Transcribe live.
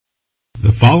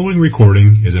The following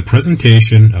recording is a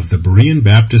presentation of the Berean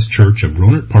Baptist Church of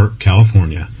Rohnert Park,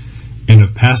 California, and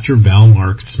of Pastor Val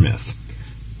Mark Smith.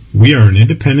 We are an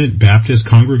independent Baptist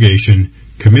congregation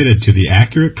committed to the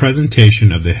accurate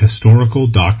presentation of the historical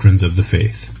doctrines of the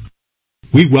faith.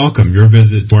 We welcome your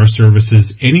visit to our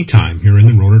services anytime here in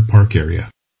the Rohnert Park area.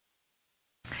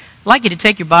 I'd like you to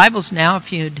take your Bibles now,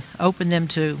 if you'd open them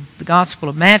to the Gospel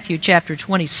of Matthew, chapter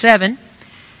 27.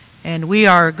 And we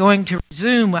are going to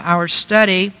resume our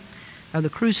study of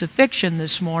the crucifixion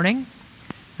this morning.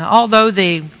 Now, although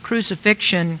the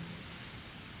crucifixion,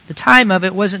 the time of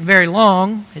it wasn't very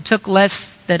long, it took less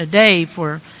than a day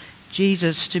for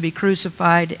Jesus to be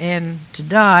crucified and to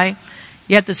die,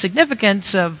 yet the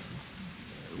significance of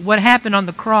what happened on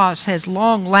the cross has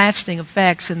long-lasting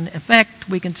effects. And in fact,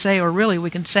 we can say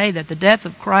that the death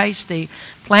of Christ, the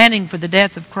planning for the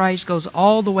death of Christ, goes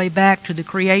all the way back to the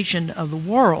creation of the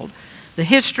world. The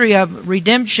history of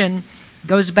redemption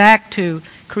goes back to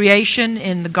creation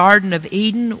in the Garden of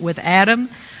Eden with Adam.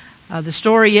 The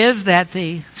story is that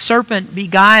the serpent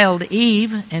beguiled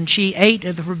Eve, and she ate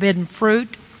of the forbidden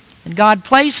fruit. And God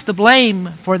placed the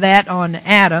blame for that on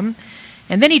Adam.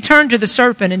 And then he turned to the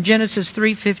serpent in Genesis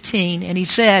 3:15, and he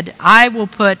said, "I will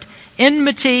put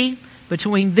enmity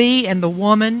between thee and the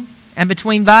woman, and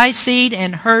between thy seed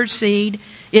and her seed.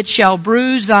 It shall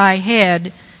bruise thy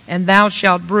head, and thou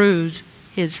shalt bruise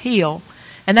his heel."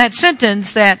 And that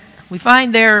sentence that we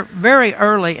find there very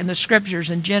early in the Scriptures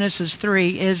in Genesis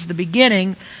 3 is the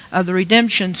beginning of the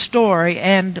redemption story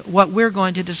and what we're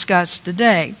going to discuss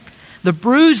today. The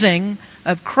bruising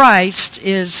of Christ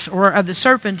of the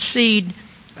serpent's seed,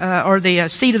 or the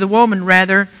seed of the woman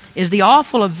rather, is the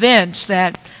awful events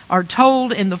that are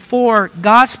told in the four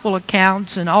gospel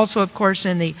accounts and also, of course,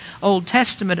 in the Old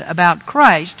Testament about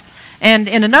Christ. And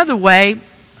in another way,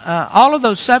 all of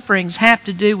those sufferings have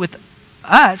to do with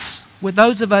us, with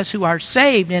those of us who are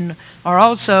saved and are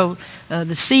also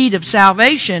the seed of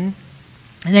salvation.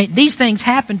 And these things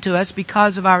happen to us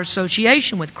because of our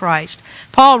association with Christ.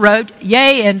 Paul wrote,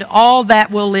 "Yea, and all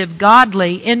that will live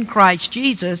godly in Christ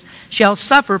Jesus shall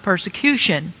suffer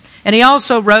persecution." And he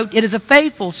also wrote, "It is a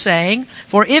faithful saying,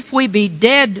 for if we be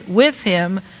dead with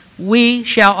him, we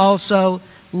shall also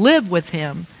live with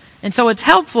him." And so it's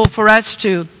helpful for us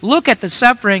to look at the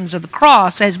sufferings of the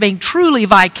cross as being truly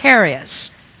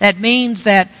vicarious. That means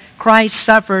that Christ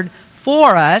suffered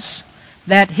for us,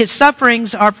 that his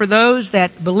sufferings are for those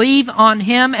that believe on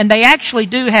him, and they actually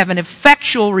do have an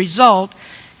effectual result,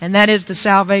 and that is the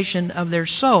salvation of their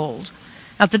souls.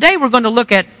 Now today we're going to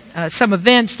look at some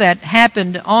events that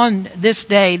happened on this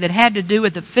day that had to do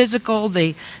with the physical,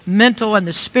 the mental, and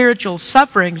the spiritual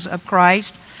sufferings of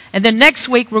Christ. And then next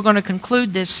week we're going to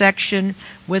conclude this section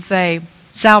with a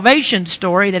salvation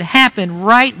story that happened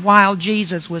right while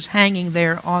Jesus was hanging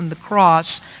there on the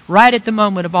cross, right at the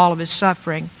moment of all of his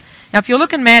suffering. Now, if you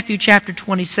look in Matthew chapter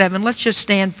 27, let's just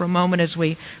stand for a moment as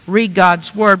we read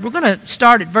God's Word. We're going to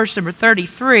start at verse number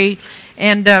 33,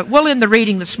 and we'll end the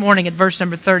reading this morning at verse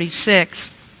number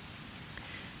 36.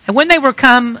 "And when they were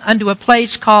come unto a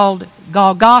place called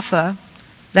Golgotha,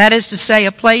 that is to say,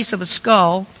 a place of a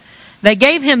skull, they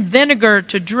gave him vinegar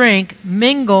to drink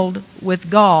mingled with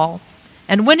gall.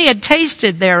 And when he had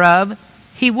tasted thereof,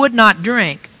 he would not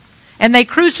drink. And they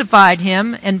crucified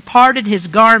him, and parted his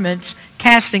garments,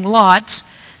 casting lots,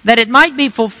 that it might be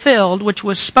fulfilled, which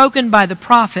was spoken by the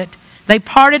prophet, They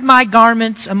parted my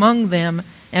garments among them,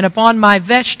 and upon my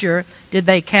vesture did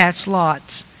they cast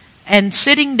lots. And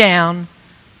sitting down,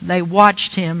 they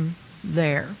watched him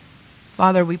there."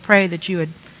 Father, we pray that you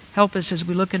would help us as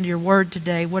we look into your word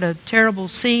today. What a terrible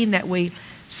scene that we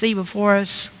see before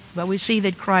us, but we see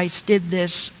that Christ did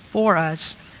this for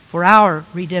us, for our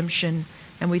redemption.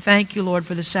 And we thank you, Lord,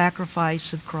 for the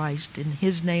sacrifice of Christ. In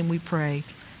his name we pray.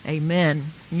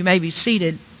 Amen. You may be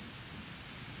seated.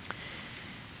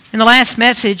 In the last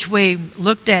message, we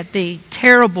looked at the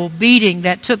terrible beating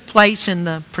that took place in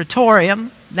the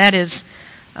Praetorium, that is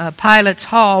Pilate's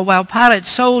hall, while Pilate's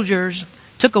soldiers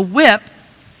took a whip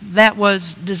that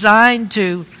was designed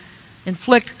to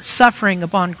inflict suffering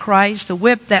upon Christ, a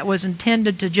whip that was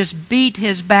intended to just beat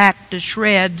his back to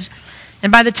shreds.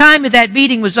 And by the time that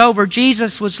beating was over,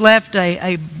 Jesus was left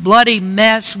a bloody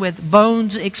mess with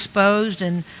bones exposed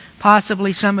and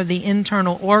possibly some of the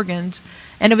internal organs.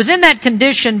 And it was in that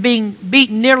condition, being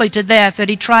beaten nearly to death, that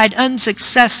he tried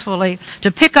unsuccessfully to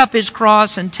pick up his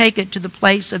cross and take it to the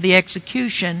place of the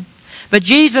execution. But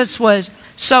Jesus was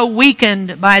so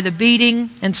weakened by the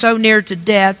beating and so near to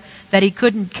death that he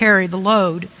couldn't carry the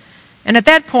load. And at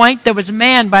that point, there was a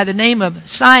man by the name of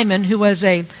Simon, who was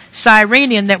a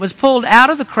Cyrenian, that was pulled out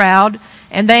of the crowd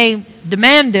and they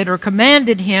demanded or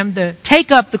commanded him to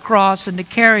take up the cross and to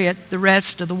carry it the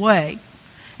rest of the way.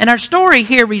 And our story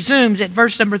here resumes at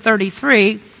verse number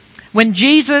 33, when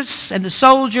Jesus and the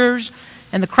soldiers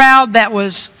and the crowd that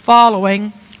was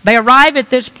following, they arrive at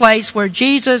this place where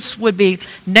Jesus would be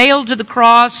nailed to the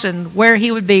cross and where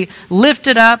he would be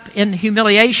lifted up in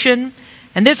humiliation.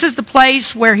 And this is the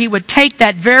place where he would take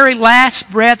that very last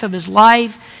breath of his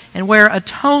life and where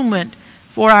atonement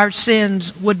for our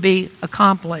sins would be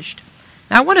accomplished.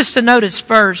 Now I want us to notice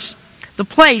first the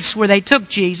place where they took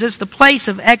Jesus, the place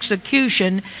of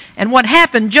execution, and what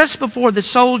happened just before the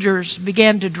soldiers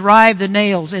began to drive the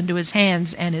nails into his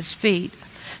hands and his feet.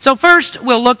 So first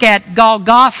we'll look at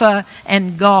Golgotha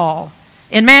and Gaul.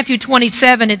 In Matthew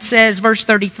 27 it says, verse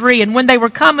 33, "And when they were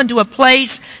come into a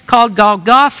place called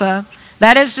Golgotha,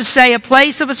 that is to say, a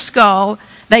place of a skull,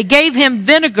 they gave him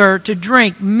vinegar to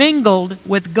drink mingled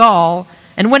with gall,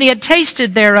 and when he had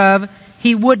tasted thereof,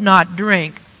 he would not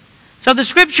drink." So the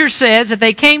scripture says that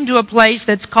they came to a place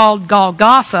that's called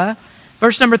Golgotha.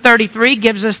 Verse number 33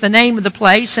 gives us the name of the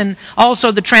place and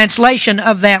also the translation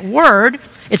of that word.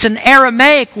 It's an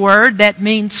Aramaic word that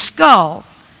means skull.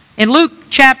 In Luke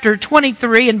chapter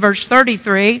 23 and verse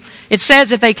 33, it says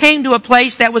that they came to a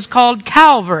place that was called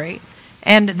Calvary.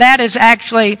 And that is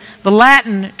actually the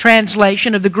Latin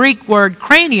translation of the Greek word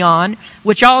cranion,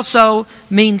 which also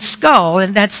means skull.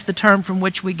 And that's the term from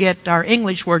which we get our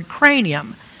English word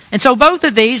cranium. And so both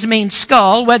of these mean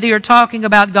skull, whether you're talking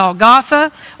about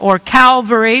Golgotha or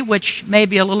Calvary, which may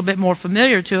be a little bit more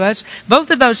familiar to us.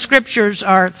 Both of those scriptures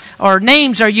or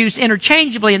names are used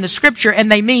interchangeably in the scripture,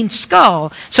 and they mean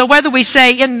skull. So whether we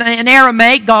say in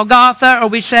Aramaic Golgotha, or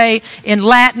we say in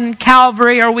Latin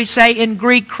Calvary, or we say in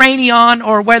Greek cranion,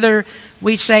 or whether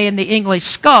we say in the English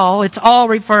skull, it's all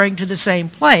referring to the same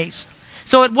place.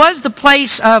 So it was the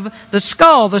place of the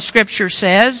skull, the scripture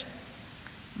says.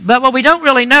 But what we don't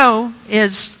really know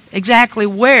is exactly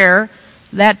where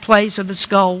that place of the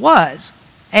skull was.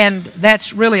 And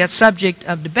that's really a subject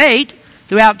of debate.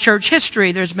 Throughout church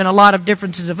history, there's been a lot of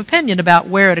differences of opinion about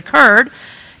where it occurred.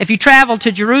 If you travel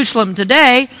to Jerusalem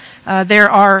today, there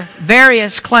are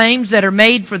various claims that are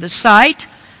made for the site.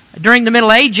 During the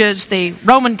Middle Ages, the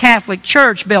Roman Catholic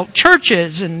Church built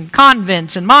churches and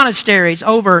convents and monasteries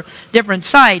over different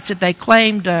sites that they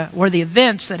claimed were the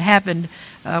events that happened,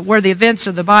 where the events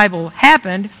of the Bible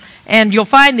happened. And you'll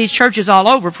find these churches all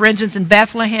over. For instance, in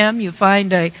Bethlehem, you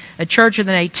find a church of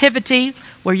the Nativity,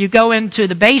 where you go into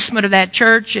the basement of that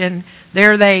church, and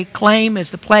there they claim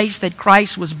is the place that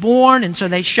Christ was born. And so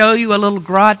they show you a little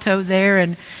grotto there,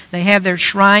 and they have their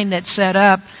shrine that's set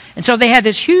up. And so they have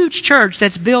this huge church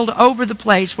that's built over the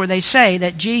place where they say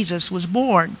that Jesus was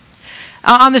born.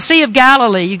 On the Sea of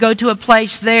Galilee, you go to a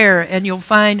place there and you'll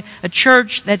find a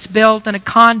church that's built and a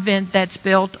convent that's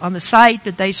built on the site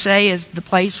that they say is the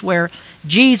place where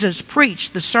Jesus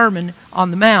preached the Sermon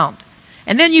on the Mount.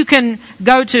 And then you can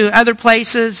go to other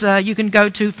places. You can go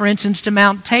to, for instance, to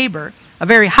Mount Tabor, a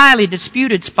very highly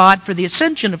disputed spot for the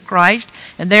ascension of Christ.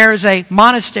 And there is a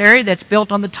monastery that's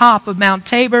built on the top of Mount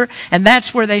Tabor, and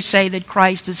that's where they say that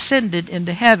Christ ascended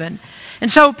into heaven.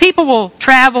 And so people will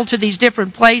travel to these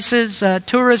different places.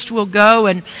 Tourists will go,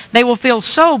 and they will feel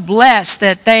so blessed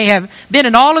that they have been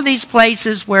in all of these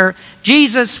places where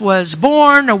Jesus was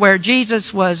born, or where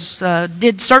Jesus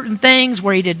did certain things,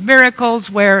 where he did miracles,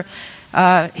 where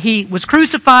he was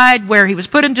crucified, where he was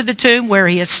put into the tomb, where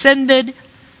he ascended.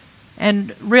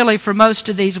 And really, for most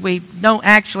of these, we don't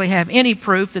actually have any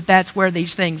proof that that's where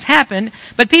these things happened.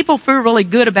 But people feel really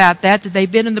good about that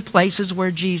they've been in the places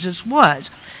where Jesus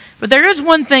was. But there is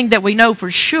one thing that we know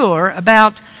for sure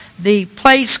about the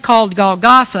place called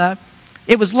Golgotha.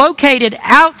 It was located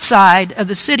outside of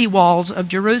the city walls of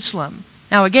Jerusalem.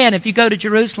 Now again, if you go to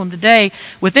Jerusalem today,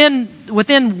 within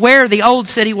where the old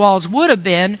city walls would have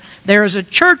been, there is a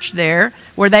church there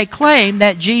where they claim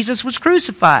that Jesus was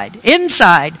crucified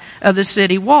inside of the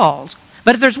city walls.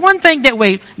 But if there's one thing that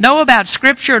we know about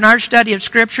Scripture and our study of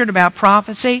Scripture and about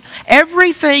prophecy,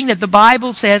 everything that the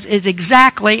Bible says is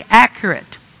exactly accurate.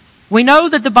 We know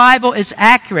that the Bible is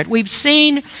accurate. We've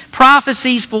seen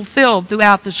prophecies fulfilled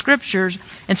throughout the Scriptures.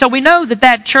 And so we know that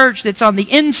that church that's on the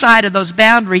inside of those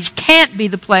boundaries can't be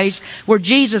the place where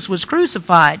Jesus was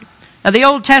crucified. Now, the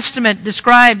Old Testament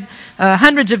described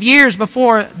hundreds of years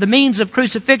before the means of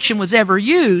crucifixion was ever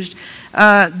used,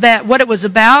 that what it was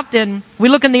about. And we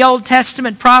look in the Old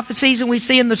Testament prophecies, and we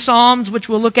see in the Psalms, which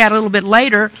we'll look at a little bit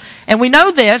later. And we know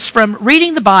this from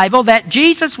reading the Bible, that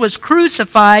Jesus was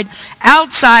crucified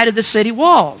outside of the city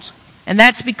walls. And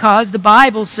that's because the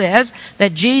Bible says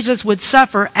that Jesus would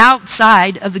suffer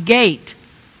outside of the gate.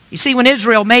 You see, when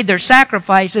Israel made their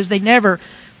sacrifices, they never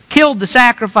killed the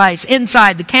sacrifice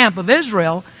inside the camp of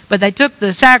Israel, but they took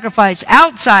the sacrifice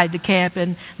outside the camp,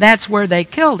 and that's where they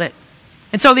killed it.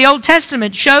 And so the Old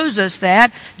Testament shows us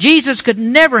that Jesus could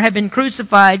never have been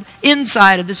crucified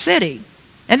inside of the city.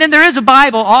 And then there is a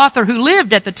Bible author who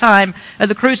lived at the time of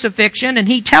the crucifixion, and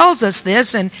he tells us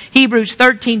this in Hebrews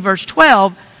 13, verse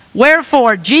 12,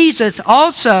 "Wherefore Jesus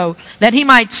also, that he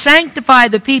might sanctify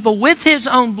the people with his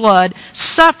own blood,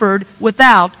 suffered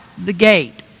without the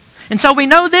gate." And so we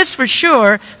know this for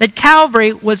sure, that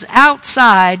Calvary was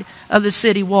outside of the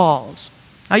city walls.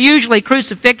 Now, usually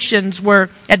crucifixions were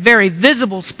at very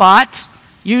visible spots,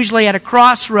 usually at a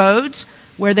crossroads,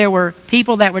 where there were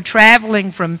people that were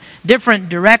traveling from different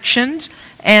directions.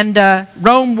 And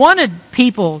Rome wanted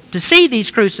people to see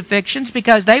these crucifixions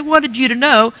because they wanted you to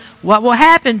know what will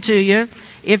happen to you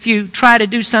if you try to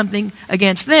do something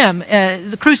against them.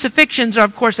 The crucifixions are,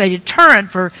 of course, a deterrent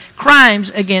for crimes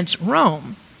against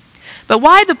Rome. But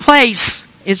why this place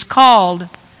is called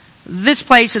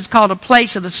a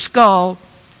place of the skull,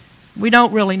 we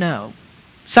don't really know.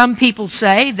 Some people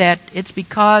say that it's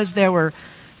because there were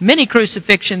many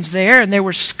crucifixions there, and there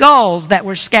were skulls that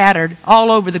were scattered all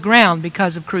over the ground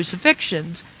because of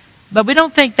crucifixions. But we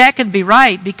don't think that can be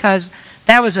right, because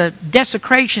that was a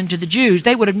desecration to the Jews.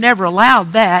 They would have never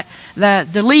allowed that.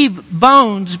 To leave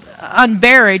bones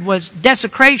unburied was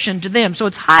desecration to them. So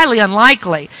it's highly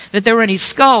unlikely that there were any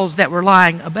skulls that were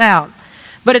lying about.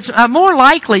 But it's a more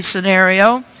likely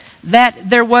scenario that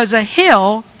there was a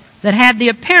hill that had the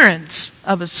appearance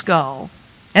of a skull.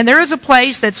 And there is a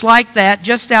place that's like that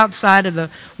just outside of the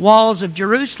walls of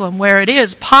Jerusalem, where it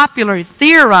is popularly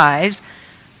theorized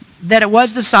that it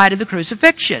was the site of the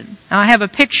crucifixion. Now, I have a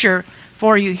picture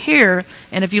for you here,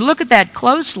 and if you look at that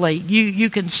closely, you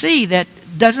can see that,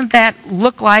 doesn't that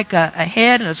look like a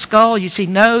head and a skull? You see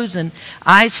nose and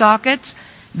eye sockets.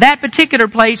 That particular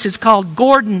place is called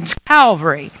Gordon's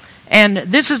Calvary, and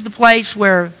this is the place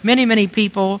where many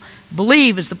people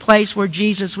believe is the place where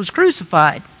Jesus was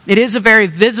crucified. It is a very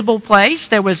visible place.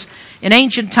 There was, in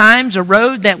ancient times, a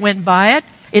road that went by it.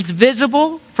 It's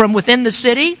visible from within the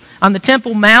city. On the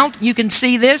Temple Mount, you can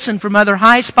see this, and from other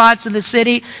high spots in the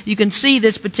city, you can see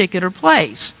this particular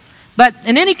place. But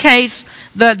in any case,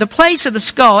 the place of the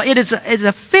skull, it is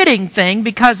a fitting thing,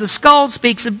 because the skull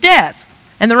speaks of death.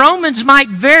 And the Romans might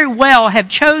very well have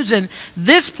chosen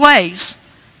this place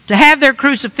to have their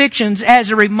crucifixions as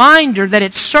a reminder that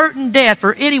it's certain death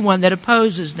for anyone that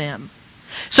opposes them.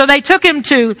 So they took him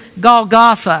to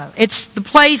Golgotha. It's the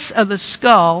place of the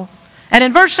skull. And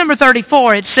in verse number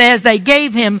 34, it says they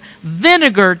gave him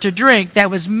vinegar to drink that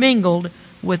was mingled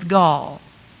with gall.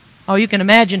 Oh, you can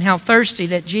imagine how thirsty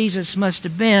that Jesus must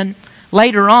have been.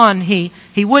 Later on, he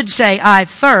would say, "I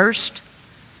thirst."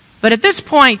 But at this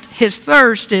point, his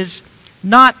thirst is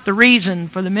not the reason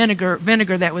for the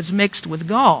vinegar that was mixed with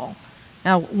gall.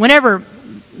 Now, whenever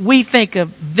we think of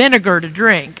vinegar to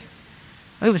drink,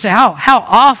 we would say, how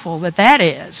awful that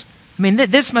is. I mean,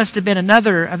 this must have been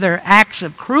another of their acts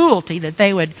of cruelty, that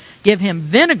they would give him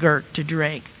vinegar to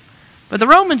drink. But the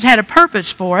Romans had a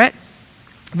purpose for it.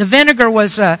 The vinegar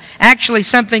was actually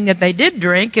something that they did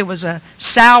drink. It was a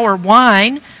sour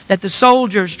wine that the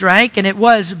soldiers drank, and it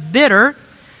was bitter.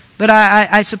 But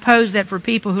I suppose that for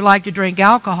people who like to drink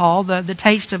alcohol, the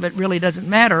taste of it really doesn't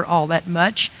matter all that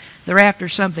much. They're after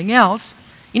something else.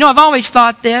 You know, I've always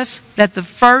thought this, that the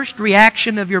first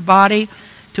reaction of your body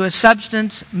to a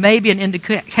substance may be an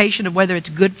indication of whether it's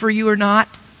good for you or not.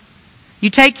 You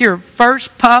take your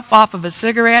first puff off of a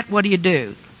cigarette, what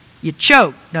do? You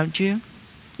choke, don't you?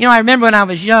 You know, I remember when I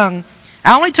was young,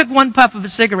 I only took one puff of a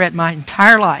cigarette my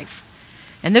entire life.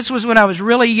 And this was when I was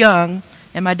really young,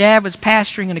 and my dad was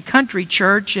pastoring in a country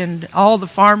church, and all the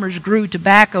farmers grew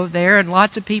tobacco there, and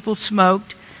lots of people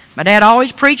smoked. My dad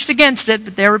always preached against it,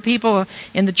 but there were people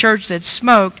in the church that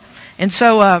smoked. And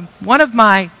so one of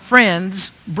my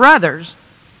friend's brothers,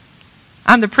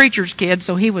 I'm the preacher's kid,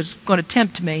 so he was going to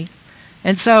tempt me.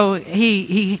 And so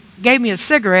he gave me a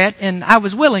cigarette, and I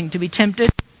was willing to be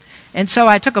tempted. And so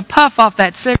I took a puff off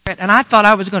that cigarette, and I thought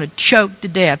I was going to choke to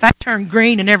death. I turned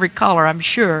green in every color, I'm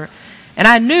sure. And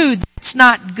I knew that's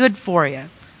not good for you.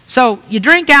 So you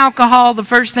drink alcohol, the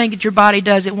first thing that your body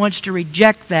does, it wants to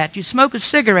reject that. You smoke a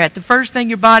cigarette, the first thing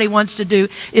your body wants to do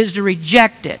is to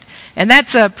reject it. And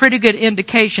that's a pretty good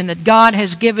indication that God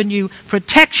has given you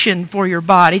protection for your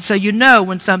body, so you know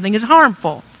when something is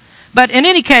harmful. But in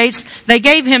any case, they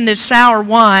gave him this sour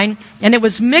wine, and it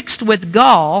was mixed with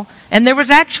gall, and there was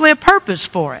actually a purpose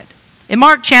for it. In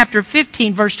Mark chapter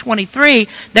 15, verse 23,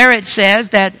 there it says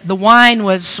that the wine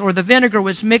was, or the vinegar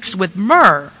was mixed with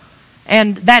myrrh.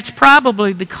 And that's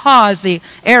probably because the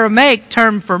Aramaic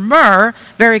term for myrrh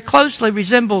very closely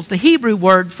resembles the Hebrew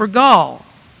word for gall.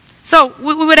 So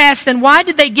we would ask then, why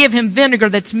did they give him vinegar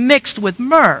that's mixed with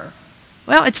myrrh?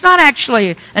 Well, it's not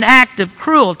actually an act of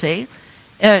cruelty.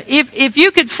 If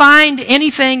you could find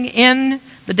anything in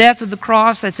the death of the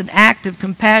cross that's an act of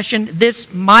compassion,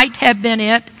 this might have been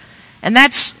it. And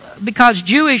that's because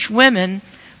Jewish women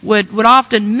would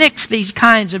often mix these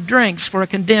kinds of drinks for a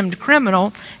condemned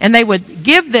criminal, and they would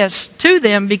give this to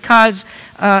them because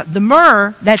the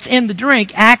myrrh that's in the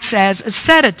drink acts as a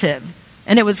sedative,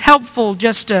 and it was helpful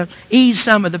just to ease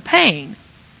some of the pain.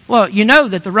 Well, you know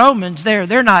that the Romans,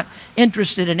 they're not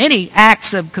interested in any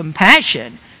acts of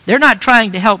compassion. They're not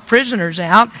trying to help prisoners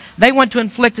out. They want to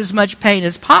inflict as much pain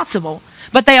as possible.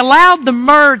 But they allowed the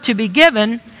myrrh to be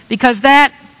given because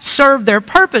that served their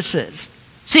purposes.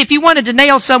 See, if you wanted to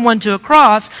nail someone to a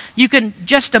cross, you can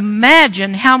just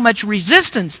imagine how much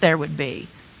resistance there would be.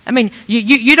 I mean,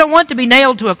 you don't want to be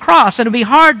nailed to a cross, and it would be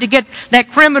hard to get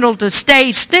that criminal to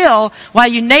stay still while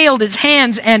you nailed his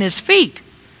hands and his feet.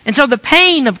 And so the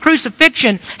pain of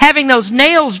crucifixion, having those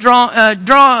nails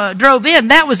drove in,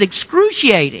 that was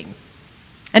excruciating.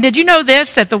 And did you know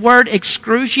this, that the word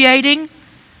excruciating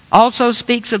also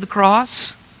speaks of the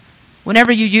cross?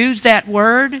 Whenever you use that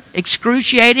word,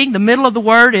 excruciating, the middle of the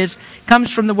word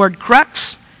comes from the word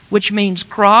crux, which means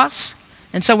cross.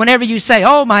 And so whenever you say,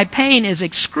 oh, my pain is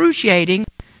excruciating,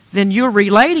 then you're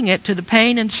relating it to the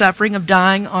pain and suffering of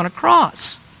dying on a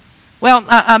cross. Well,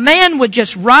 a man would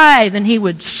just writhe and he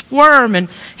would squirm and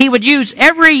he would use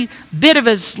every bit of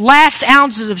his last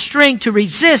ounces of strength to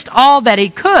resist all that he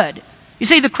could. You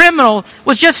see, the criminal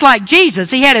was just like Jesus.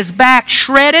 He had his back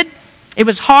shredded. It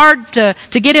was hard to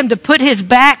get him to put his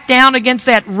back down against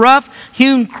that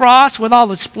rough-hewn cross with all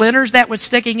the splinters that were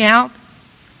sticking out.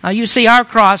 Now, you see our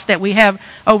cross that we have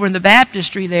over in the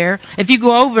baptistry there. If you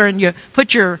go over and you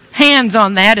put your hands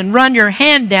on that and run your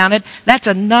hand down it, that's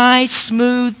a nice,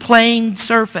 smooth, plain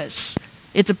surface.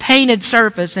 It's a painted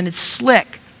surface and it's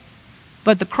slick.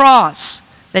 But the cross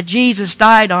that Jesus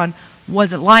died on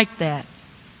wasn't like that.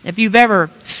 If you've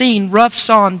ever seen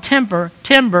rough-sawn timber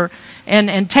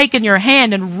and taken your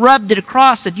hand and rubbed it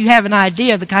across it, you have an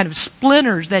idea of the kind of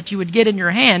splinters that you would get in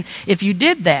your hand if you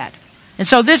did that. And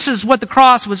so this is what the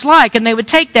cross was like. And they would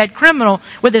take that criminal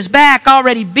with his back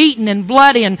already beaten and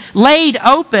bloody and laid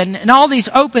open and all these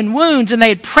open wounds, and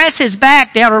they'd press his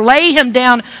back down or lay him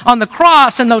down on the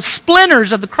cross, and those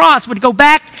splinters of the cross would go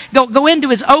into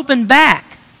his open back.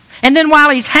 And then while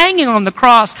he's hanging on the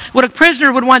cross, what a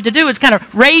prisoner would want to do is kind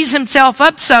of raise himself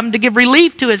up some to give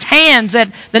relief to his hands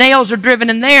that the nails are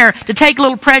driven in there, to take a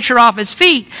little pressure off his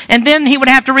feet. And then he would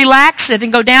have to relax it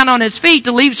and go down on his feet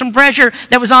to leave some pressure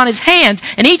that was on his hands.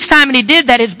 And each time he did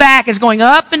that, his back is going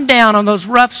up and down on those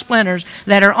rough splinters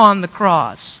that are on the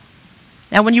cross.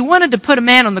 Now, when you wanted to put a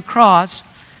man on the cross,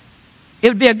 it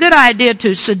would be a good idea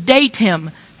to sedate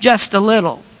him just a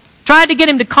little. Try to get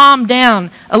him to calm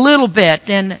down a little bit,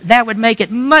 and that would make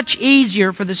it much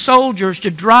easier for the soldiers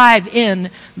to drive in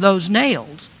those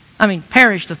nails. I mean,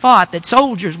 perish the thought that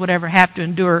soldiers would ever have to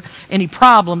endure any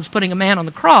problems putting a man on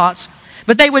the cross.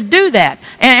 But they would do that.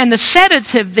 And the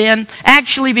sedative then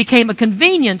actually became a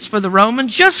convenience for the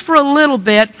Romans just for a little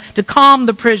bit to calm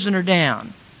the prisoner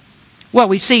down. Well,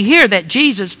 we see here that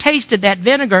Jesus tasted that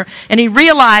vinegar and he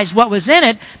realized what was in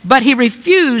it, but he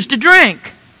refused to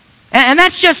drink. And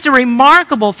that's just a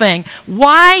remarkable thing.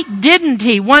 Why didn't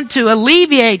he want to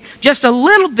alleviate just a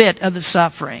little bit of the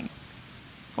suffering?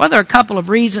 Well, there are a couple of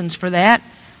reasons for that.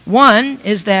 One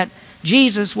is that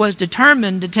Jesus was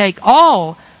determined to take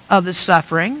all of the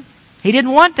suffering. He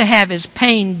didn't want to have his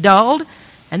pain dulled,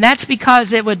 and that's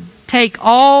because it would take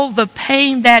all the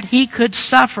pain that he could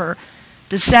suffer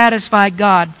to satisfy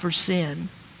God for sin.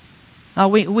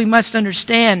 We must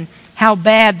understand how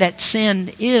bad that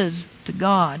sin is to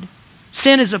God.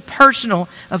 Sin is a personal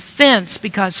offense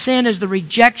because sin is the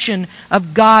rejection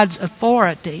of God's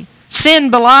authority. Sin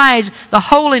belies the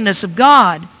holiness of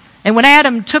God. And when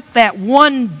Adam took that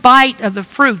one bite of the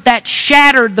fruit, that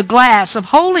shattered the glass of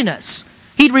holiness.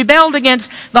 He'd rebelled against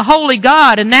the holy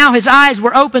God, and now his eyes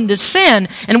were open to sin.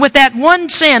 And with that one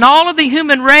sin, all of the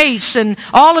human race and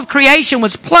all of creation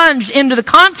was plunged into the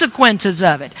consequences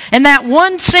of it. And that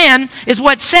one sin is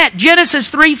what set Genesis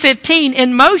 3:15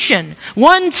 in motion.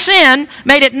 One sin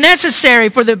made it necessary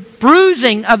for the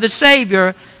bruising of the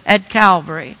Savior at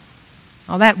Calvary.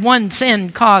 Well, that one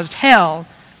sin caused hell.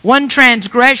 One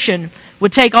transgression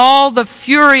would take all the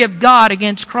fury of God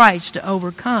against Christ to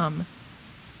overcome.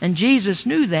 And Jesus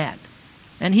knew that.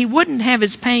 And he wouldn't have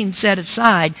his pain set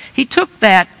aside. He took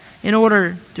that in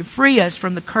order to free us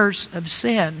from the curse of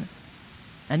sin.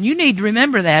 And you need to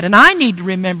remember that, and I need to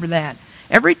remember that.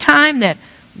 Every time that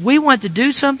we want to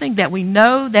do something that we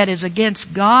know that is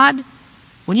against God,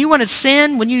 when you want to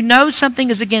sin, when you know something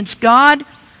is against God,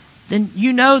 then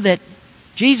you know that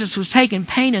Jesus was taking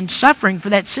pain and suffering for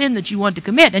that sin that you want to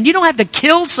commit. And you don't have to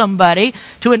kill somebody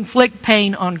to inflict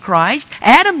pain on Christ.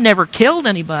 Adam never killed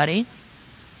anybody,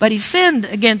 but he sinned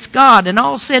against God, and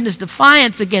all sin is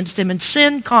defiance against him, and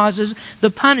sin causes the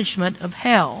punishment of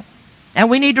hell. And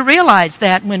we need to realize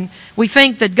that when we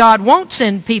think that God won't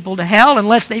send people to hell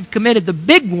unless they've committed the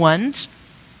big ones,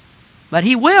 but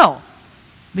He will,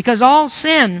 because all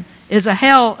sin is a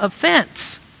hell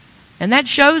offense. And that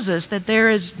shows us that there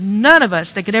is none of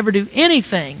us that could ever do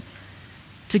anything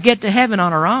to get to heaven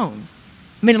on our own.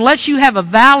 I mean, unless you have a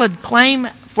valid claim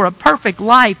for a perfect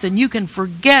life, then you can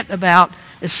forget about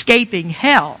escaping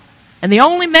hell. And the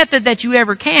only method that you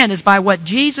ever can is by what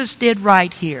Jesus did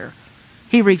right here.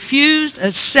 He refused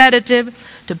a sedative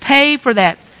to pay for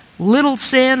that little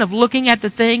sin of looking at the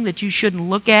thing that you shouldn't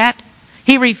look at.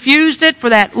 He refused it for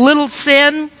that little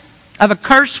sin of a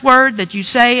curse word that you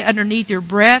say underneath your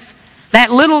breath. That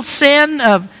little sin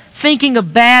of thinking a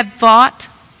bad thought.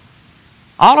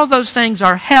 All of those things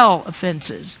are hell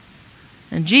offenses.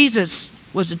 And Jesus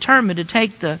was determined to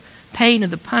take the pain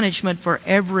and the punishment for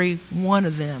every one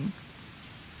of them.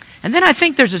 And then I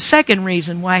think there's a second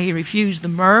reason why He refused the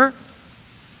myrrh.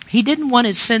 He didn't want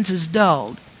His senses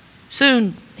dulled.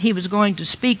 Soon He was going to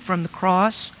speak from the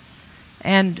cross,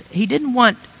 and He didn't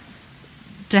want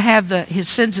to have his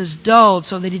senses dulled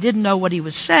so that He didn't know what He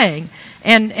was saying.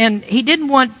 And He didn't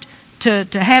want to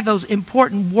have those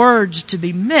important words to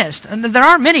be missed. And there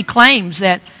are many claims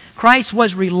that Christ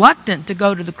was reluctant to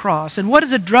go to the cross. And what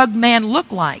does a drugged man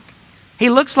look like? He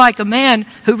looks like a man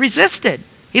who resisted.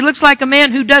 He looks like a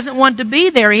man who doesn't want to be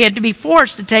there. He had to be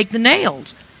forced to take the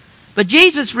nails. But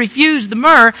Jesus refused the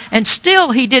myrrh, and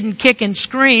still He didn't kick and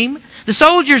scream. The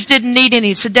soldiers didn't need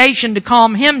any sedation to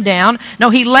calm Him down. No,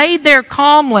 He laid there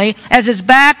calmly as His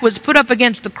back was put up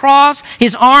against the cross.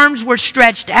 His arms were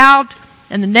stretched out,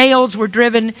 and the nails were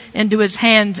driven into His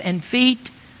hands and feet,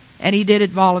 and He did it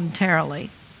voluntarily.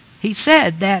 He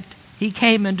said that He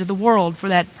came into the world for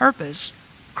that purpose.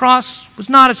 The cross was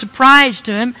not a surprise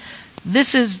to Him.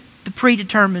 This is the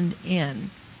predetermined end.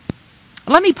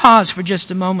 Let me pause for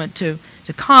just a moment to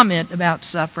comment about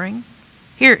suffering.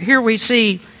 Here we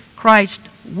see Christ's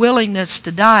willingness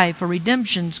to die for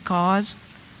redemption's cause,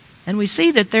 and we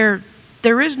see that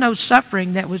there is no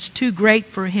suffering that was too great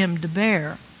for Him to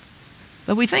bear.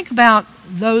 But we think about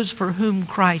those for whom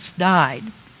Christ died,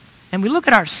 and we look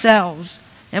at ourselves,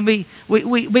 and we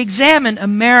examine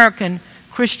American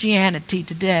Christianity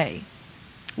today.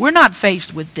 We're not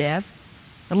faced with death,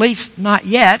 at least not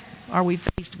yet are we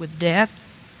faced with death.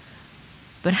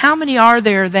 But how many are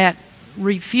there that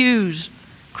refuse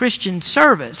Christian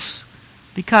service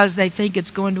because they think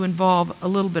it's going to involve a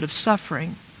little bit of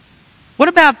suffering? What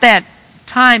about that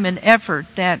time and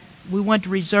effort that we want to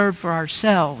reserve for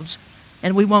ourselves,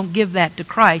 and we won't give that to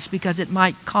Christ because it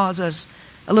might cause us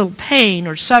a little pain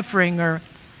or suffering or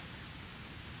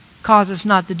cause us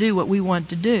not to do what we want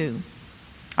to do?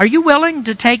 Are you willing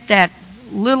to take that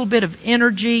little bit of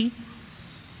energy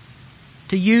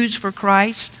to use for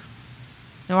Christ?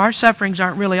 Now, our sufferings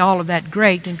aren't really all of that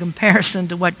great in comparison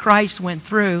to what Christ went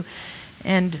through,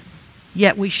 and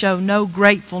yet we show no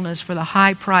gratefulness for the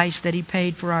high price that He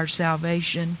paid for our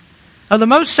salvation. Of the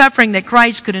most suffering that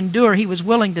Christ could endure, He was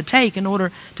willing to take in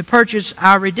order to purchase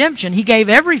our redemption. He gave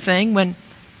everything when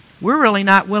we're really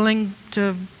not willing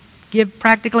to give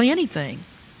practically anything.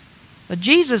 But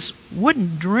Jesus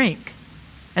wouldn't drink.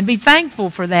 And be thankful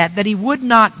for that He would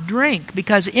not drink,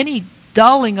 because any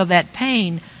dulling of that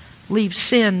pain leaves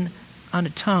sin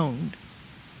unatoned.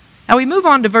 Now we move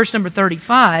on to verse number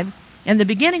 35, and the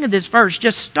beginning of this verse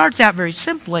just starts out very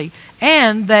simply,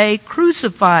 and they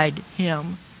crucified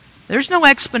Him. There's no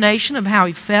explanation of how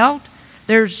He felt.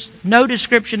 There's no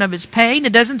description of His pain.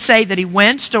 It doesn't say that He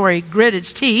winced or He grit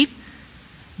His teeth.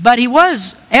 But He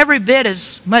was every bit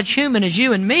as much human as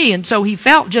you and me, and so He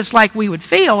felt just like we would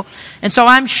feel. And so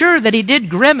I'm sure that He did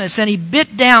grimace and He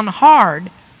bit down hard.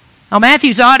 Now,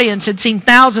 Matthew's audience had seen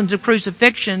thousands of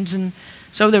crucifixions, and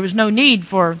so there was no need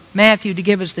for Matthew to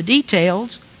give us the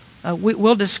details.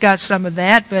 We'll discuss some of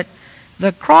that, but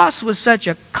the cross was such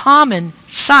a common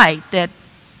sight that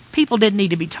people didn't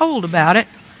need to be told about it.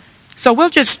 So we'll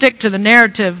just stick to the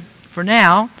narrative for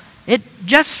now. It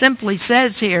just simply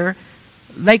says here,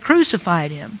 they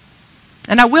crucified Him.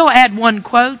 And I will add one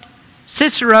quote.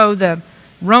 Cicero, the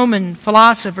Roman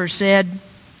philosopher, said,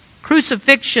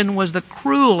 "Crucifixion was the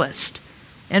cruelest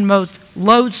and most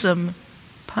loathsome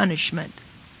punishment."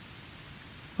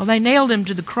 Well, they nailed him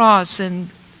to the cross, and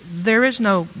there is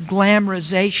no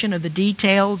glamorization of the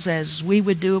details as we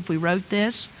would do if we wrote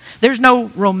this. There's no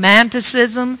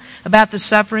romanticism about the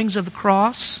sufferings of the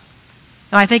cross.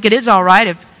 And I think it is all right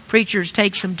if preachers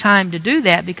take some time to do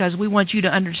that, because we want you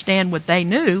to understand what they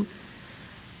knew.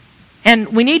 And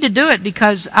we need to do it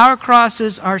because our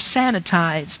crosses are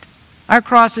sanitized. Our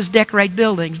crosses decorate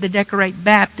buildings. They decorate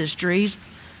baptistries.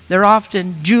 They're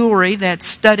often jewelry that's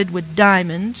studded with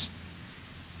diamonds.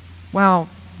 While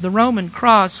the Roman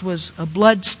cross was a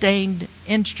blood-stained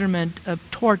instrument of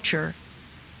torture,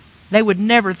 they would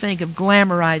never think of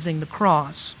glamorizing the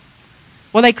cross.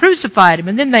 Well, they crucified him,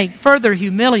 and then they further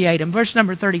humiliate him. Verse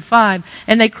number 35,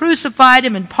 "And they crucified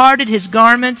him and parted his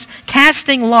garments,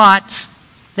 casting lots,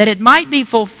 that it might be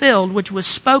fulfilled which was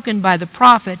spoken by the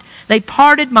prophet. They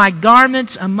parted my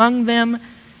garments among them,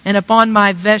 and upon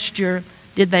my vesture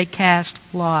did they cast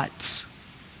lots."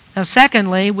 Now,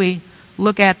 secondly, we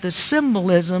look at the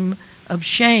symbolism of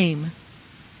shame.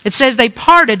 It says they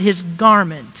parted his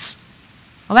garments.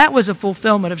 Well, that was a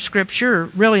fulfillment of Scripture,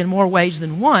 really in more ways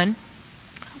than one.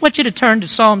 I want you to turn to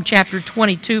Psalm chapter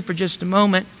 22 for just a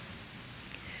moment.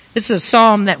 This is a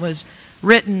psalm that was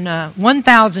written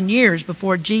 1,000 years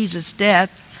before Jesus'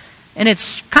 death. And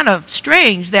it's kind of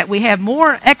strange that we have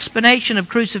more explanation of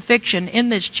crucifixion in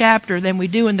this chapter than we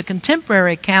do in the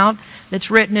contemporary account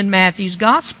that's written in Matthew's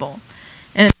Gospel.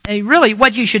 And really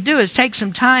what you should do is take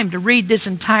some time to read this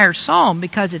entire psalm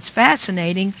because it's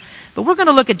fascinating. But we're going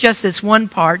to look at just this one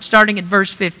part, starting at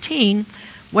verse 15,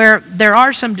 where there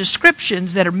are some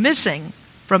descriptions that are missing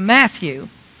from Matthew.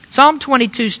 Psalm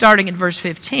 22, starting at verse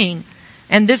 15,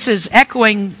 and this is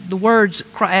echoing the words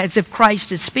as if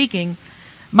Christ is speaking.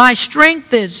 "My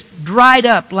strength is dried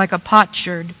up like a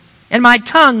potsherd, and my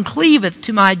tongue cleaveth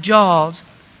to my jaws,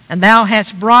 and thou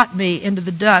hast brought me into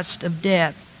the dust of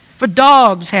death. For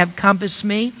dogs have compassed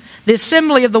me, the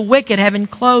assembly of the wicked have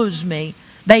enclosed me.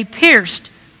 They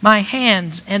pierced my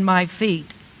hands and my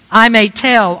feet. I may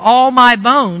tell all my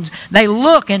bones. They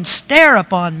look and stare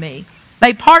upon me.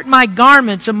 They part my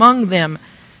garments among them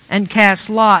and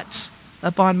cast lots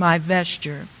upon my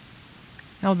vesture."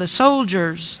 Now the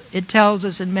soldiers, it tells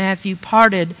us in Matthew,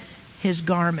 parted his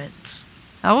garments.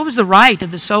 Now what was the right of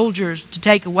the soldiers to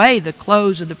take away the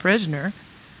clothes of the prisoner?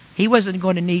 He wasn't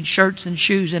going to need shirts and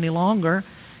shoes any longer.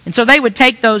 And so they would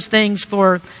take those things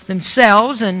for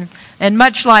themselves, and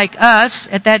much like us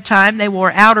at that time, they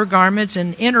wore outer garments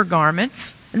and inner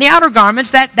garments. And the outer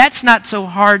garments, that's not so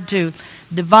hard to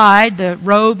divide. The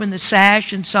robe and the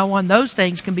sash and so on, those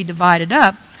things can be divided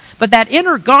up. But that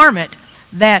inner garment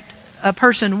that a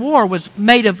person wore was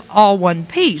made of all one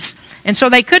piece. And so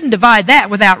they couldn't divide that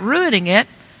without ruining it.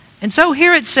 And so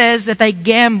here it says that they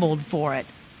gambled for it.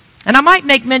 And I might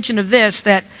make mention of this,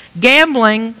 that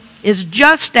gambling is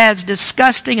just as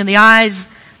disgusting in the eyes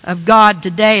of God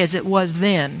today as it was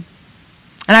then.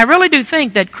 And I really do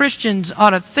think that Christians ought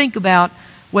to think about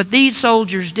what these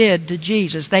soldiers did to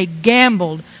Jesus. They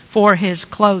gambled for his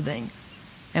clothing.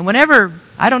 And whenever,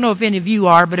 I don't know if any of you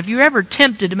are, but if you're ever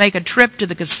tempted to make a trip to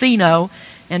the casino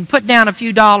and put down a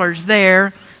few dollars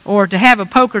there, or to have a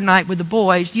poker night with the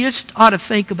boys, you just ought to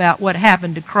think about what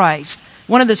happened to Christ.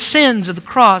 One of the sins of the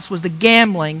cross was the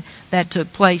gambling that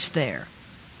took place there.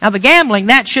 Now the gambling,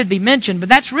 that should be mentioned, but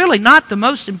that's really not the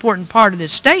most important part of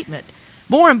this statement.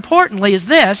 More importantly is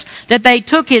this, that they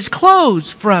took his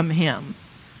clothes from him.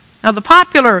 Now the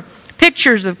popular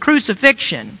pictures of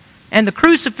crucifixion and the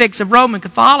crucifix of Roman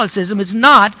Catholicism is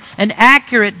not an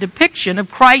accurate depiction of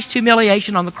Christ's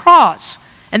humiliation on the cross.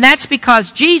 And that's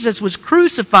because Jesus was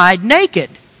crucified naked.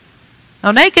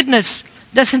 Now nakedness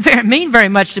doesn't mean very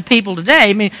much to people today.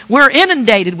 I mean, we're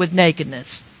inundated with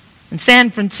nakedness. In San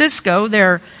Francisco,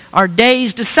 there are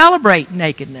days to celebrate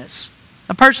nakedness.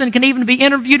 A person can even be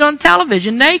interviewed on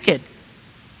television naked.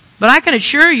 But I can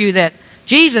assure you that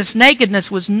Jesus' nakedness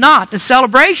was not a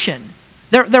celebration.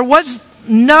 There was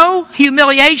no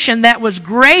humiliation that was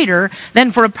greater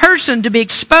than for a person to be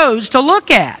exposed to look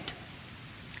at.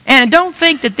 And don't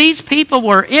think that these people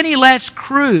were any less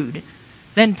crude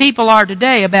than people are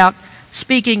today about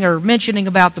speaking or mentioning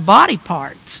about the body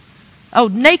parts. Oh,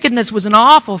 nakedness was an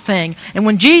awful thing. And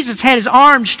when Jesus had his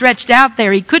arms stretched out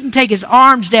there, he couldn't take his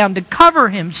arms down to cover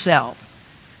himself.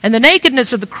 And the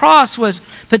nakedness of the cross was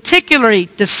particularly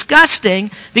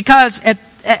disgusting because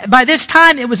by this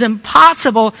time it was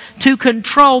impossible to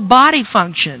control body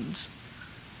functions.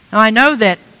 Now I know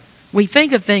that we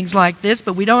think of things like this,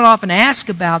 but we don't often ask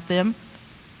about them.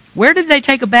 Where did they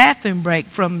take a bathroom break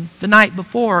from the night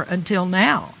before until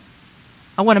now?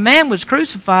 When a man was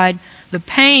crucified, the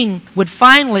pain would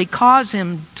finally cause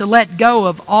him to let go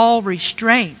of all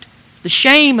restraint. The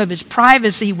shame of his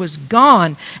privacy was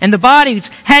gone. And the body's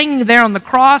hanging there on the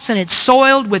cross, and it's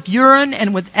soiled with urine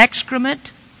and with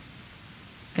excrement.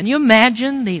 Can you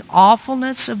imagine the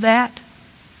awfulness of that?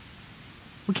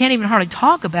 We can't even hardly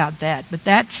talk about that, but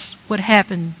that's what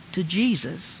happened to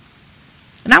Jesus.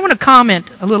 And I want to comment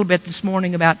a little bit this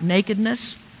morning about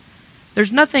nakedness.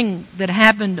 There's nothing that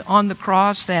happened on the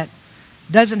cross that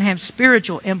doesn't have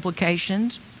spiritual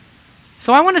implications.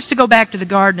 So I want us to go back to the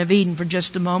Garden of Eden for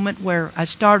just a moment, where I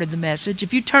started the message.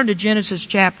 If you turn to Genesis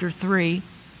chapter 3,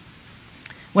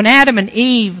 when Adam and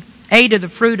Eve ate of the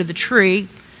fruit of the tree,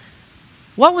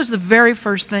 what was the very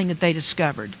first thing that they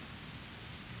discovered?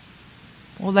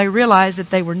 Well, they realized that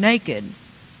they were naked.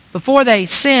 Before they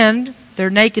sinned,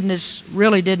 their nakedness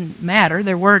really didn't matter.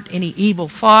 There weren't any evil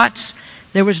thoughts.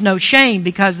 There was no shame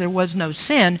because there was no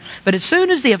sin. But as soon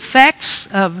as the effects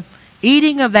of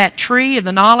eating of that tree of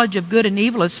the knowledge of good and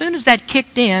evil, as soon as that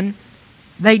kicked in,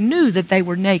 they knew that they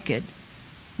were naked.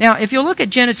 Now, if you look at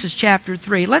Genesis chapter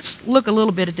 3, let's look a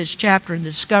little bit at this chapter in the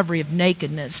discovery of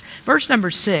nakedness. Verse number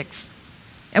 6.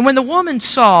 And when the woman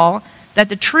saw that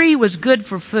the tree was good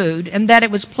for food, and that it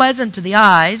was pleasant to the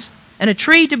eyes, and a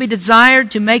tree to be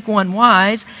desired to make one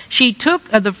wise, she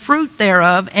took of the fruit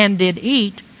thereof, and did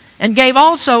eat, and gave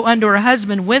also unto her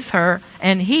husband with her,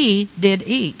 and he did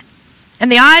eat. And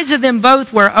the eyes of them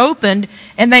both were opened,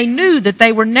 and they knew that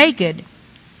they were naked.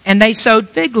 And they sewed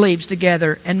fig leaves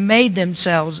together, and made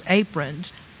themselves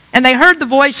aprons. And they heard the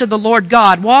voice of the Lord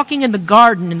God walking in the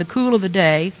garden in the cool of the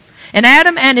day. And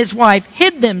Adam and his wife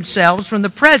hid themselves from the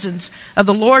presence of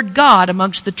the Lord God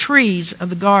amongst the trees of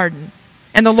the garden.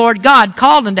 And the Lord God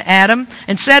called unto Adam,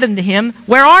 and said unto him,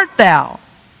 Where art thou?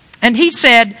 And he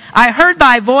said, I heard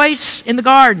thy voice in the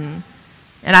garden,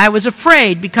 and I was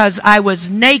afraid, because I was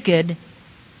naked,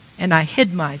 and I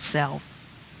hid myself.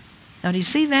 Now, do you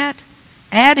see that?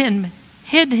 Adam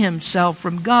hid himself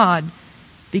from God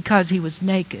because he was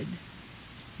naked.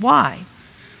 Why?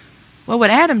 Well, what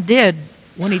Adam did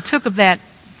when he took of that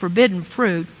forbidden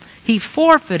fruit, he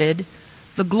forfeited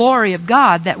the glory of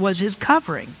God that was his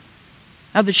covering.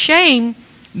 Now, the shame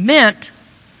meant,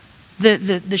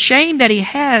 the shame that he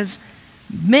has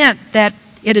meant that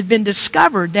it had been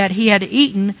discovered that he had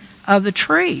eaten of the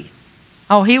tree.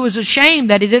 Oh, he was ashamed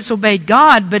that he disobeyed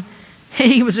God, but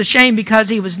he was ashamed because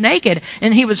he was naked.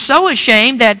 And he was so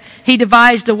ashamed that he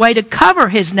devised a way to cover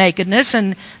his nakedness,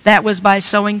 and that was by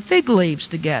sewing fig leaves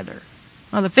together.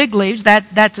 Well, the fig leaves,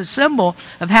 that's a symbol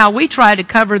of how we try to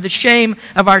cover the shame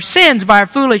of our sins by our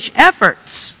foolish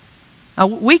efforts.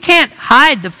 We can't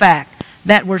hide the fact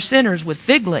that we're sinners with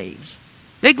fig leaves.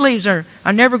 Fig leaves are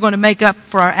never going to make up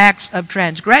for our acts of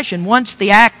transgression. Once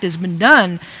the act has been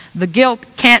done, the guilt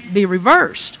can't be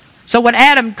reversed. So what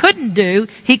Adam couldn't do,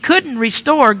 he couldn't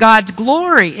restore God's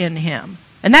glory in him.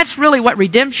 And that's really what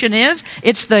redemption is.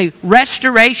 It's the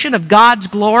restoration of God's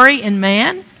glory in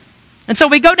man. And so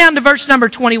we go down to verse number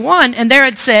 21, and there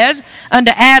it says,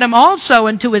 Unto Adam also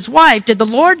and to his wife did the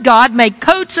Lord God make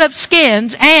coats of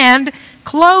skins and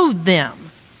clothe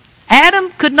them.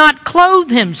 Adam could not clothe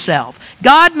himself.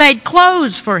 God made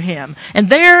clothes for him. And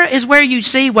there is where you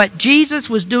see what Jesus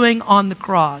was doing on the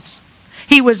cross.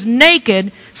 He was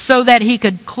naked so that he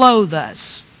could clothe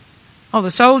us. Oh,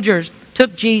 the soldiers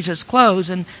took Jesus' clothes,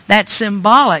 and that's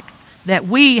symbolic that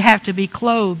we have to be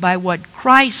clothed by what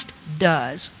Christ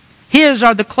does. His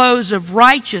are the clothes of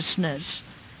righteousness,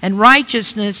 and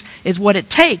righteousness is what it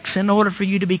takes in order for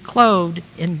you to be clothed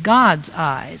in God's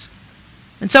eyes.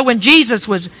 And so when Jesus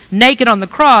was naked on the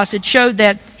cross, it showed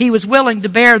that he was willing to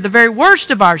bear the very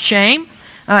worst of our shame.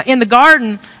 In the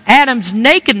garden, Adam's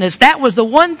nakedness, that was the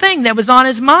one thing that was on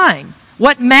his mind.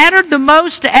 What mattered the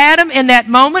most to Adam in that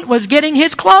moment was getting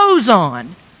his clothes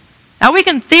on. Now we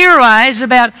can theorize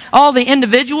about all the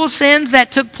individual sins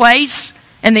that took place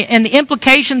and the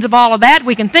implications of all of that.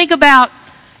 We can think about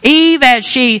Eve as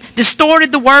she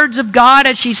distorted the words of God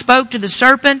as she spoke to the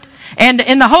serpent. And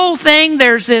in the whole thing,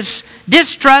 there's this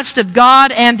distrust of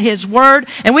God and His Word.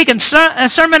 And we can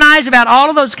sermonize about all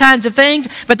of those kinds of things.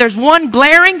 But there's one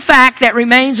glaring fact that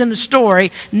remains in the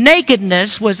story.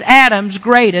 Nakedness was Adam's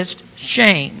greatest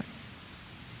shame.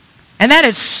 And that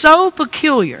is so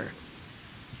peculiar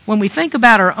when we think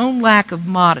about our own lack of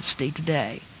modesty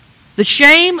today. The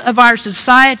shame of our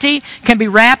society can be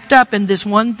wrapped up in this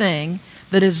one thing,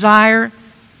 the desire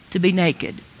to be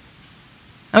naked.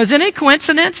 Now, is it any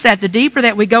coincidence that the deeper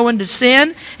that we go into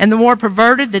sin and the more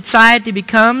perverted that society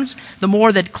becomes, the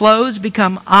more that clothes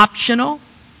become optional?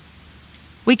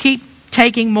 We keep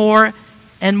taking more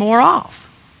and more off.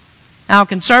 Now,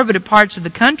 conservative parts of the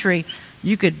country,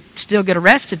 you could still get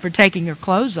arrested for taking your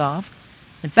clothes off.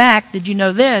 In fact, did you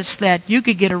know this, that you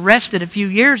could get arrested a few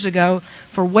years ago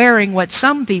for wearing what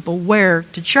some people wear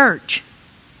to church?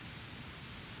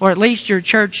 Or at least your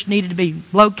church needed to be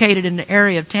located in an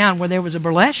area of town where there was a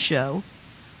burlesque show.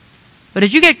 But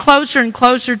as you get closer and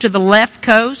closer to the left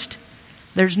coast,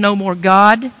 there's no more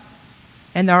God,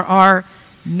 and there are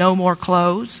no more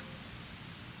clothes.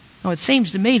 Well, it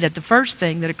seems to me that the first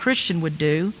thing that a Christian would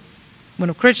do, when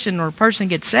a Christian or a person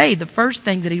gets saved, the first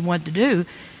thing that he'd want to do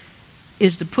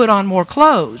is to put on more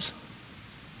clothes.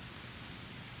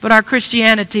 But our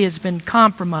Christianity has been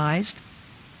compromised.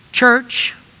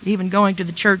 Church, even going to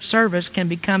the church service, can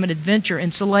become an adventure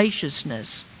in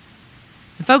salaciousness.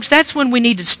 And folks, that's when we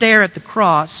need to stare at the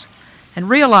cross and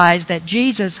realize that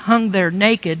Jesus hung there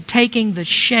naked, taking the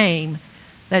shame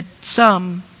that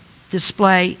some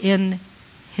display in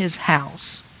His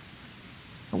house.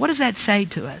 What does that say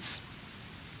to us?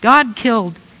 God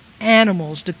killed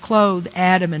animals to clothe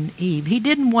Adam and Eve. He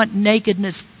didn't want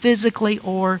nakedness physically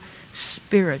or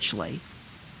spiritually.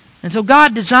 And so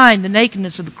God designed the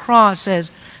nakedness of the cross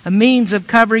as a means of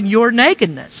covering your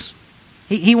nakedness.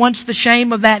 He wants the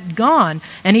shame of that gone.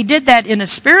 And He did that in a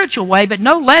spiritual way, but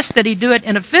no less did He do it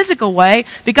in a physical way,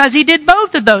 because He did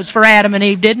both of those for Adam and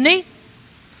Eve, didn't He?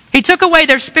 He took away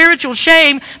their spiritual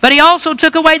shame, but He also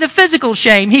took away the physical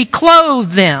shame. He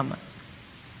clothed them.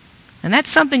 And that's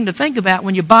something to think about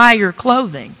when you buy your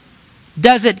clothing.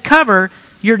 Does it cover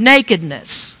your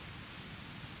nakedness?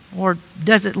 Or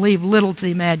does it leave little to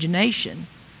the imagination?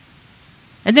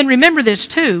 And then remember this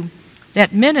too,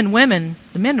 that the men and women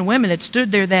that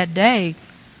stood there that day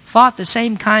thought the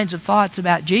same kinds of thoughts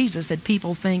about Jesus that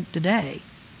people think today.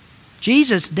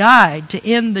 Jesus died to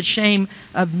end the shame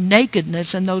of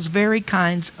nakedness and those very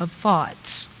kinds of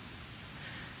thoughts.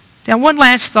 Now, one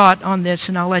last thought on this,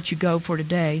 and I'll let you go for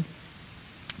today.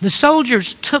 The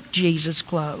soldiers took Jesus'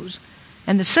 clothes,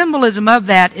 and the symbolism of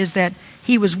that is that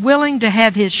He was willing to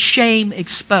have His shame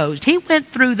exposed. He went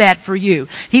through that for you.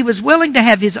 He was willing to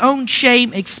have His own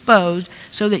shame exposed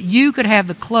so that you could have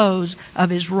the clothes of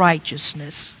His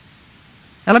righteousness.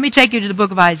 Now let me take you to the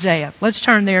book of Isaiah. Let's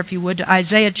turn there, if you would, to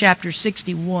Isaiah chapter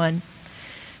 61.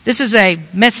 This is a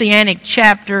messianic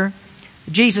chapter.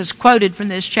 Jesus quoted from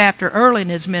this chapter early in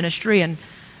His ministry in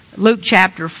Luke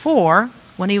chapter 4,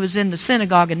 when He was in the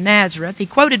synagogue in Nazareth. He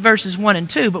quoted verses 1 and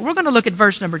 2, but we're going to look at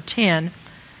verse number 10.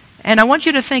 And I want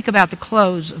you to think about the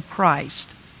clothes of Christ.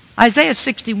 Isaiah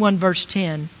 61 verse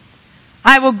 10.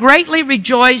 I will greatly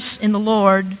rejoice in the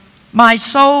Lord. My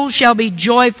soul shall be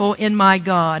joyful in my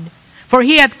God. For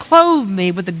He hath clothed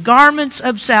me with the garments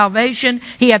of salvation.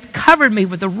 He hath covered me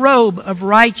with the robe of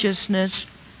righteousness.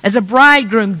 As a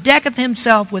bridegroom decketh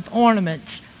himself with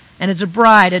ornaments, and as a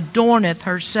bride adorneth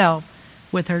herself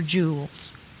with her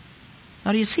jewels.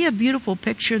 Now, do you see a beautiful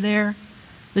picture there?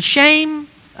 The shame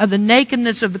of the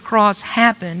nakedness of the cross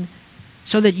happened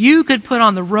so that you could put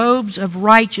on the robes of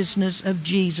righteousness of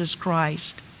Jesus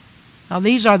Christ. Now,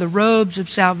 these are the robes of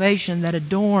salvation that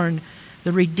adorn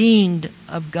the redeemed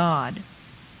of God.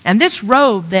 And this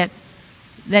robe that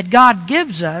God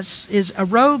gives us is a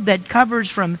robe that covers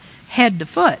from head to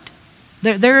foot.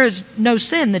 There is no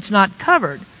sin that's not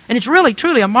covered. And it's really,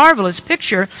 truly a marvelous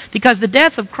picture, because the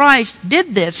death of Christ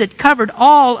did this. It covered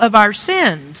all of our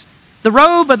sins. The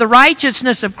robe of the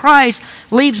righteousness of Christ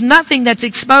leaves nothing that's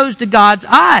exposed to God's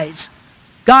eyes.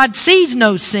 God sees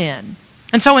no sin.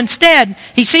 And so instead,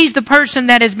 He sees the person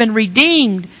that has been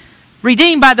redeemed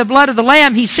by the blood of the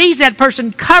Lamb. He sees that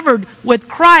person covered with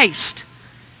Christ.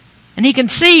 And He can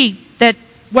see that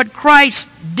what Christ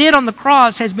did on the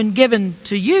cross has been given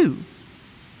to you.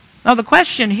 Now the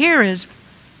question here is,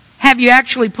 have you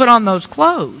actually put on those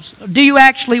clothes? Do you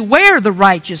actually wear the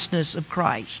righteousness of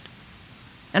Christ?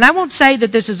 And I won't say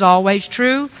that this is always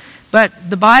true, but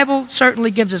the Bible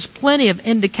certainly gives us plenty of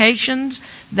indications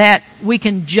that we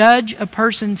can judge a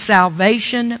person's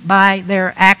salvation by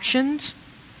their actions.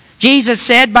 Jesus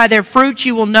said, by their fruits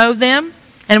you will know them.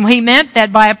 And He meant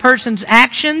that by a person's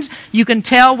actions you can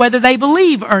tell whether they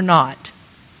believe or not.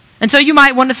 And so you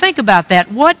might want to think about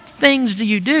that. What things do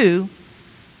you do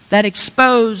that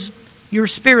expose your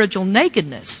spiritual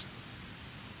nakedness?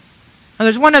 Now,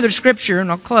 there's one other scripture,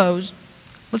 and I'll close.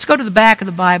 Let's go to the back of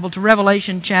the Bible, to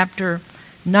Revelation chapter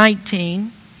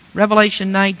 19.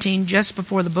 Revelation 19, just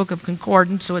before the book of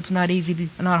Concordance, so it's not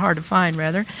hard to find,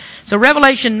 rather. So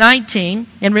Revelation 19,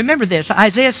 and remember this,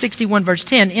 Isaiah 61 verse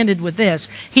 10 ended with this.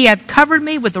 He hath covered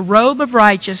me with the robe of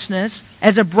righteousness,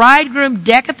 as a bridegroom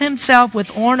decketh himself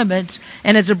with ornaments,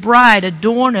 and as a bride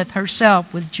adorneth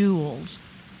herself with jewels.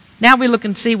 Now we look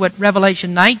and see what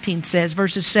Revelation 19 says,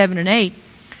 verses 7 and 8.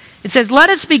 It says, let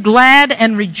us be glad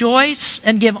and rejoice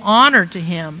and give honor to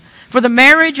Him, For the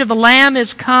marriage of the Lamb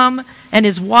is come, and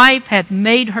his wife hath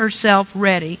made herself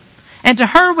ready. And to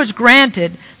her was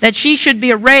granted that she should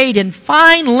be arrayed in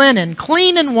fine linen,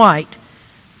 clean and white.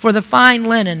 For the fine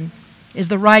linen is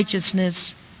the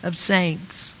righteousness of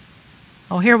saints.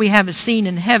 Oh, here we have a scene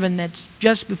in heaven that's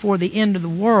just before the end of the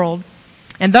world.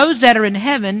 And those that are in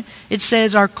heaven, it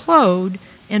says, are clothed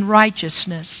in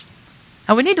righteousness.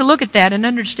 Now we need to look at that and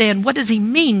understand, what does he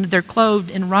mean that they're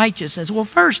clothed in righteousness? Well,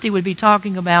 first he would be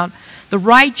talking about the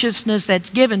righteousness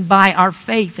that's given by our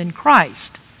faith in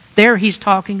Christ. There he's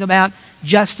talking about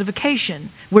justification.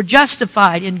 We're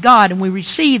justified in God and we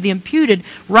receive the imputed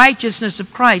righteousness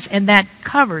of Christ, and that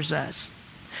covers us.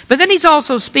 But then he's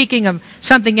also speaking of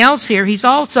something else here. He's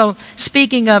also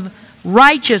speaking of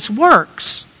righteous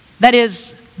works. That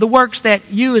is, the works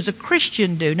that you as a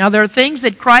Christian do. Now there are things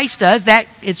that Christ does. That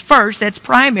is first, that's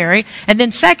primary. And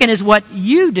then second is what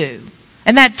you do.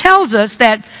 And that tells us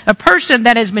that a person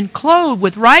that has been clothed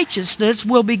with righteousness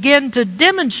will begin to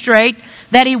demonstrate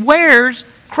that he wears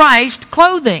Christ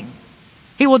clothing.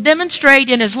 He will demonstrate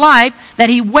in his life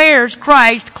that he wears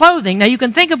Christ clothing. Now you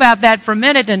can think about that for a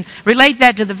minute and relate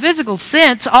that to the physical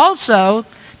sense. Also,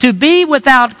 to be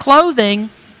without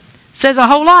clothing says a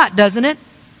whole lot, doesn't it?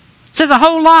 It says a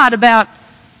whole lot about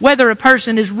whether a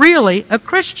person is really a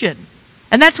Christian.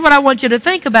 And that's what I want you to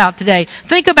think about today.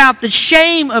 Think about the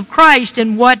shame of Christ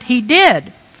and what he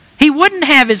did. He wouldn't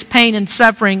have his pain and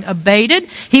suffering abated.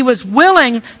 He was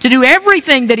willing to do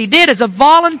everything that he did as a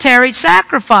voluntary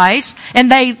sacrifice, and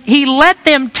he let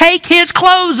them take his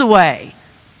clothes away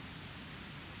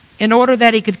in order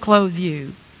that he could clothe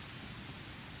you.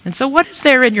 And so what is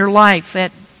there in your life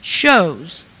that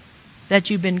shows that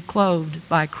you've been clothed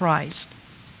by Christ?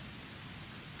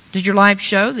 Does your life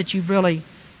show that you've really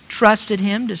trusted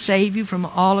him to save you from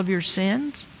all of your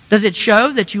sins? Does it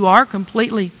show that you are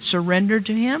completely surrendered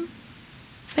to him?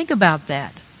 Think about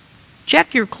that.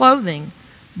 Check your clothing,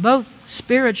 both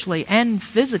spiritually and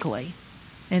physically,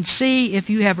 and see if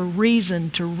you have a reason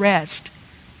to rest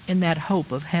in that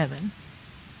hope of heaven.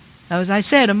 Now, as I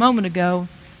said a moment ago,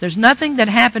 there's nothing that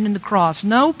happened in the cross,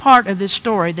 no part of this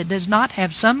story that does not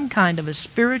have some kind of a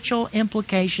spiritual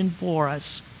implication for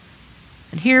us.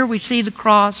 And here we see the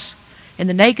cross, and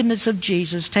the nakedness of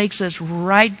Jesus takes us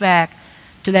right back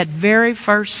to that very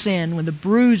first sin, when the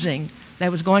bruising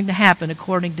that was going to happen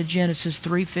according to Genesis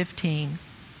 3:15.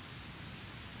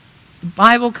 The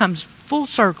Bible comes full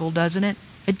circle, doesn't it?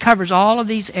 It covers all of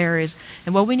these areas.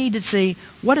 And what we need to see,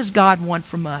 what does God want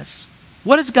from us?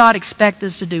 What does God expect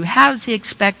us to do? How does he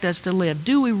expect us to live?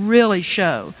 Do we really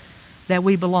show that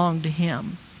we belong to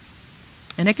him?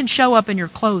 And it can show up in your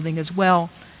clothing as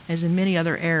well as in many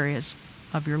other areas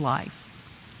of your life.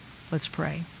 Let's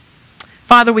pray.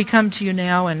 Father, we come to you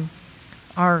now, and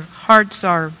our hearts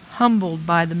are humbled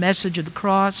by the message of the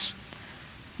cross.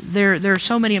 There are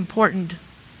so many important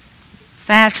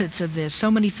facets of this,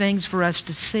 so many things for us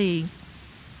to see.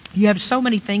 You have so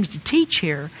many things to teach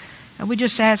here. And we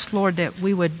just ask, Lord, that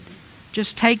we would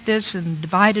just take this and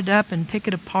divide it up and pick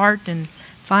it apart and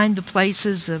find the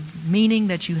places of meaning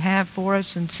that you have for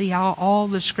us, and see how all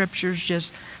the Scriptures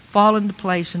just fall into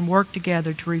place and work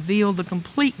together to reveal the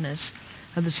completeness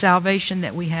of the salvation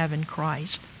that we have in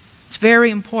Christ. It's very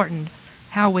important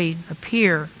how we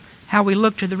appear, how we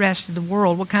look to the rest of the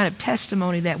world, what kind of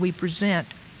testimony that we present.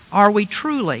 Are we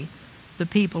truly the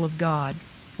people of God?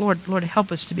 Lord,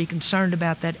 help us to be concerned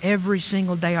about that every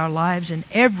single day of our lives, and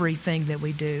everything that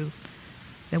we do,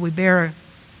 that we bear a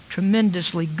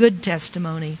tremendously good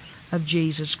testimony of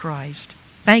Jesus Christ.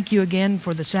 Thank you again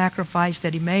for the sacrifice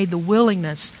that he made, the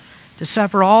willingness to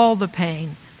suffer all the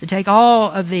pain, to take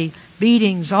all of the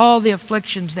beatings, all the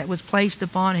afflictions that was placed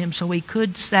upon him, so we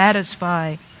could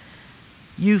satisfy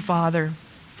you, Father,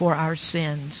 for our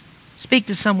sins. Speak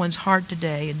to someone's heart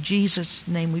today. In Jesus'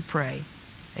 name we pray.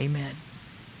 Amen.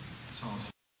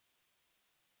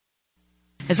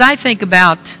 As I think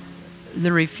about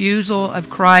the refusal of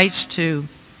Christ to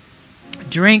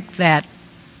drink that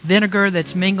vinegar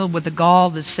that's mingled with the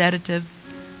gall, the sedative,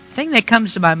 the thing that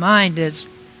comes to my mind is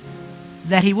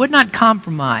that he would not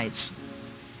compromise.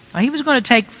 Now, he was going to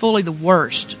take fully the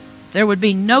worst. There would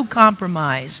be no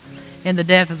compromise in the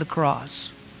death of the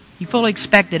cross. He fully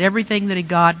expected everything that he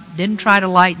got, didn't try to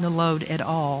lighten the load at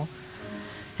all.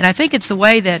 And I think it's the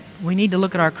way that we need to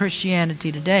look at our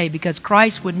Christianity today, because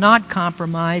Christ would not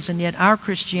compromise, and yet our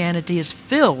Christianity is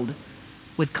filled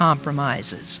with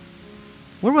compromises.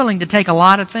 We're willing to take a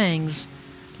lot of things,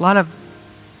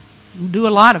 do a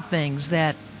lot of things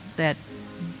that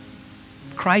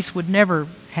Christ would never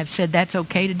have said that's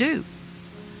okay to do.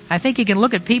 I think he can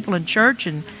look at people in church,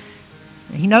 and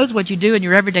he knows what you do in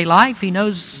your everyday life. He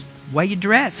knows the way you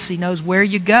dress. He knows where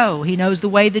you go. He knows the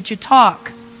way that you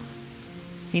talk.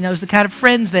 He knows the kind of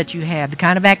friends that you have, the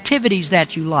kind of activities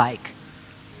that you like.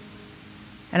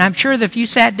 And I'm sure that if you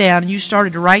sat down and you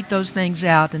started to write those things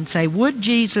out and say, would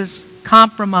Jesus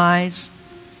compromise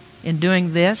in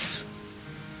doing this?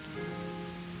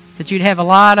 That you'd have a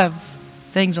lot of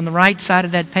things on the right side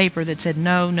of that paper that said,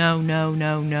 no, no, no,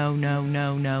 no, no, no,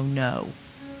 no, no, no.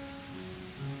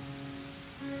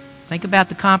 Think about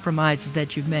the compromises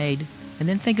that you've made, and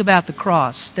then think about the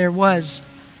cross. There was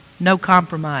no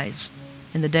compromise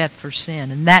in the death for sin,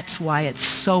 and that's why it's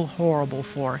so horrible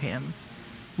for him.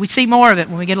 We see more of it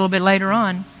when we get a little bit later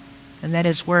on, and that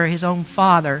is where his own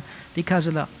Father, because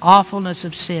of the awfulness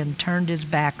of sin, turned his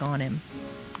back on him.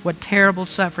 What terrible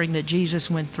suffering that Jesus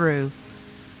went through.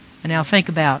 And now think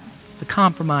about the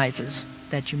compromises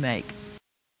that you make.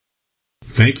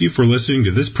 Thank you for listening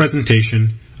to this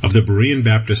presentation of the Berean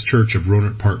Baptist Church of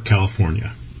Rohnert Park,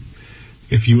 California.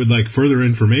 If you would like further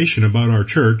information about our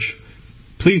church,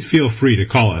 please feel free to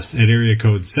call us at area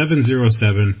code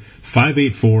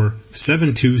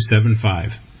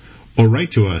 707-584-7275 or write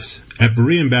to us at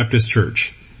Berean Baptist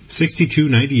Church,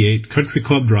 6298 Country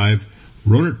Club Drive,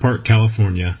 Rohnert Park,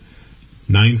 California,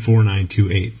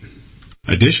 94928.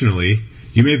 Additionally,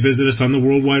 you may visit us on the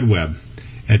World Wide Web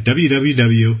at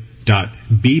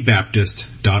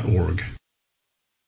www.bbaptist.org.